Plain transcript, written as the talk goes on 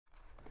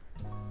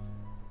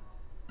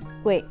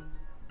Wait,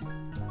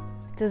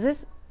 does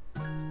this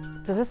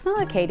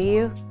smell okay to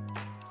you?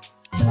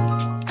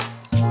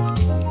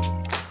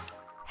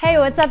 Hey,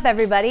 what's up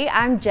everybody?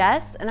 I'm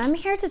Jess and I'm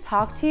here to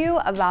talk to you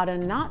about a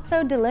not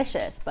so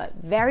delicious but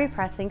very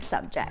pressing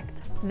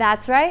subject.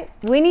 That's right,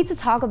 we need to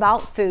talk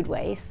about food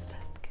waste.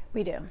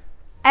 We do.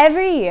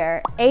 Every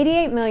year,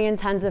 88 million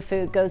tons of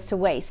food goes to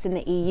waste in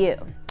the EU.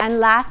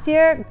 And last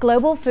year,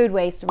 global food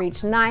waste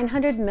reached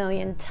 900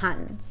 million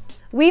tons.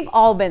 We've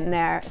all been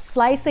there,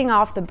 slicing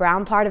off the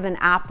brown part of an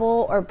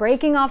apple or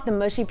breaking off the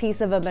mushy piece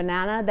of a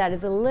banana that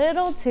is a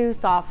little too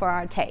soft for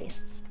our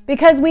tastes.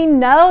 Because we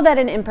know that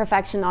an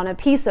imperfection on a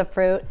piece of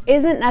fruit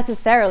isn't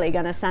necessarily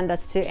gonna send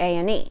us to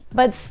A&E.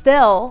 But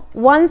still,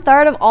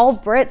 1/3 of all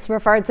Brits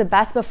refer to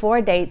best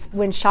before dates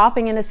when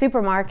shopping in a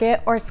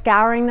supermarket or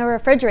scouring the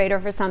refrigerator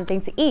for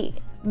something to eat.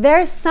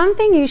 There's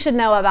something you should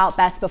know about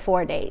best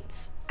before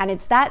dates, and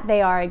it's that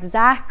they are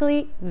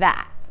exactly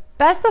that.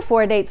 Best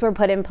before dates were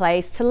put in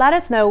place to let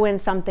us know when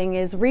something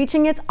is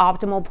reaching its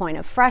optimal point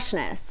of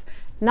freshness,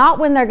 not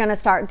when they're gonna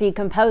start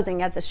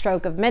decomposing at the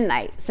stroke of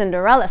midnight,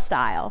 Cinderella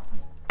style.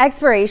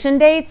 Expiration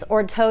dates,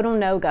 or total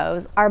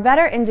no-goes, are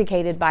better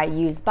indicated by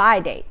use-by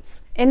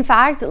dates. In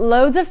fact,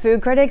 loads of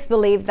food critics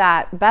believe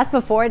that best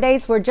before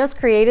dates were just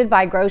created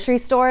by grocery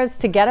stores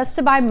to get us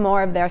to buy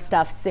more of their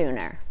stuff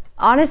sooner.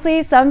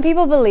 Honestly, some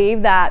people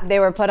believe that they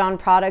were put on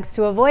products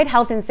to avoid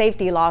health and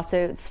safety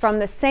lawsuits from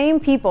the same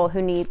people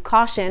who need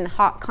caution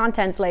hot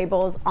contents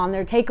labels on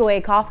their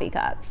takeaway coffee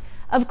cups.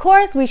 Of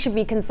course, we should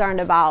be concerned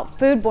about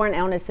foodborne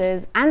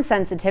illnesses and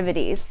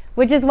sensitivities,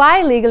 which is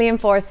why legally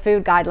enforced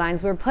food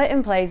guidelines were put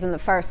in place in the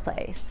first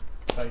place.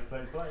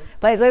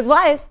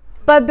 Place.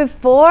 But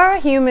before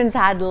humans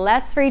had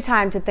less free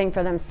time to think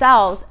for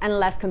themselves and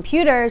less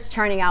computers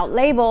churning out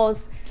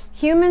labels,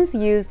 humans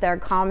used their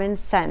common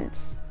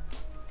sense.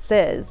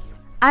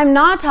 I'm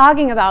not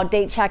talking about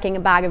date checking a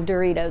bag of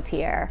Doritos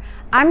here.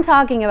 I'm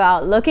talking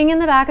about looking in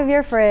the back of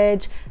your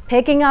fridge,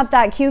 picking up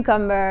that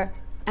cucumber,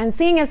 and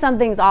seeing if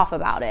something's off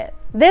about it.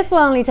 This will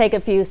only take a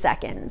few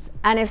seconds,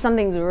 and if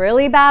something's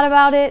really bad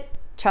about it,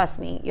 trust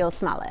me, you'll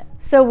smell it.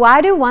 So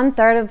why do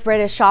 1/3 of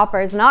British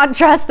shoppers not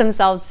trust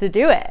themselves to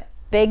do it?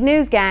 Big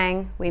news,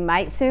 gang, we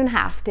might soon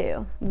have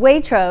to.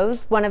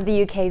 Waitrose, one of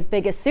the UK's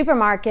biggest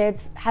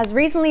supermarkets, has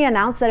recently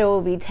announced that it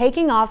will be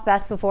taking off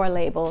best before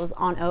labels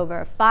on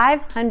over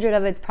 500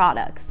 of its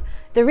products.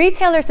 The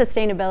retailer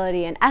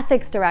sustainability and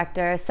ethics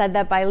director said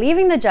that by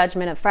leaving the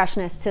judgment of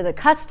freshness to the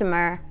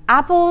customer,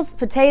 apples,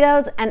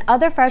 potatoes, and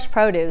other fresh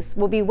produce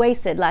will be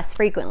wasted less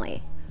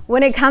frequently.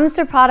 When it comes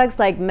to products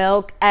like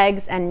milk,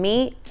 eggs, and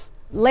meat,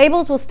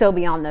 labels will still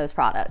be on those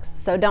products,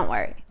 so don't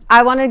worry.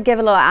 I want to give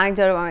a little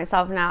anecdote about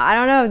myself now. I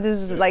don't know if this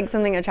is like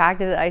something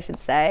attractive that I should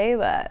say,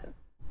 but...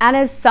 And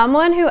as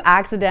someone who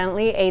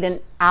accidentally ate an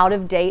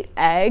out-of-date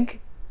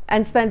egg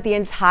and spent the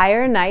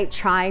entire night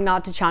trying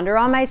not to chunder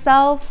on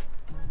myself,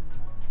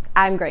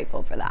 I'm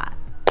grateful for that.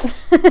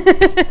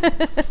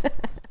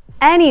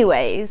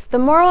 Anyways, the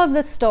moral of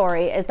the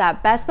story is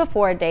that best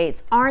before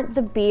dates aren't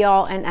the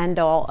be-all and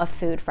end-all of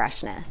food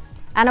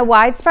freshness. And a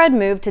widespread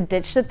move to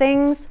ditch the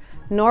things,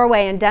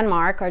 Norway and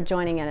Denmark are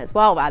joining in as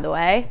well, by the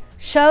way,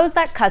 shows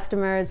that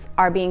customers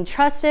are being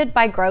trusted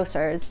by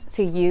grocers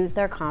to use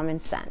their common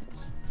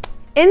sense.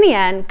 In the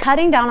end,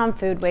 cutting down on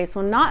food waste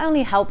will not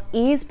only help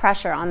ease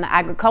pressure on the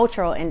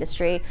agricultural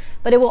industry,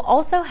 but it will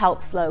also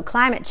help slow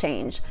climate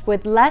change,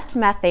 with less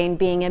methane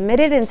being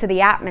emitted into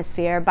the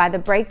atmosphere by the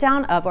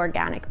breakdown of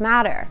organic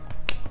matter.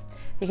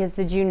 Because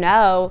did you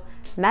know,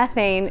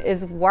 methane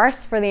is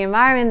worse for the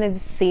environment than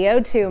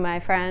CO2, my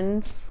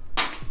friends?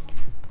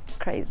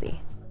 Crazy.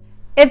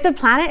 If the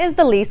planet is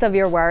the least of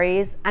your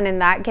worries, and in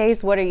that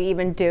case, what are you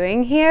even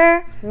doing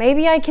here?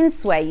 Maybe I can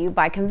sway you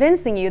by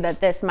convincing you that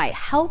this might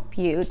help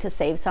you to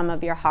save some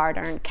of your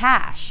hard-earned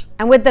cash.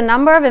 And with the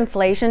number of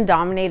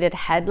inflation-dominated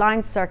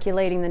headlines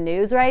circulating the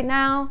news right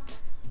now,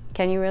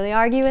 can you really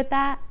argue with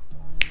that?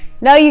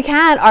 No, you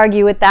can't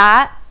argue with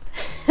that.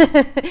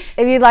 If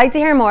you'd like to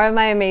hear more of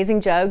my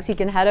amazing jokes, you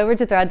can head over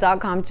to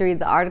thread.com to read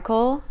the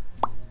article.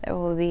 There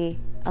will be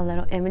a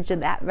little image of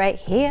that right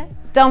here.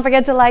 Don't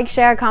forget to like,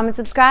 share, comment,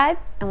 subscribe,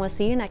 and we'll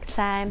see you next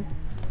time.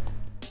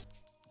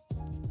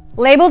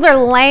 Labels are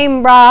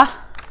lame, bruh.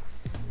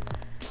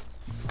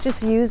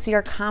 Just use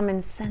your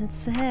common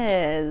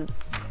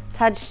senses.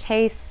 Touch,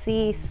 taste,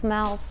 see,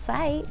 smell,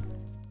 sight.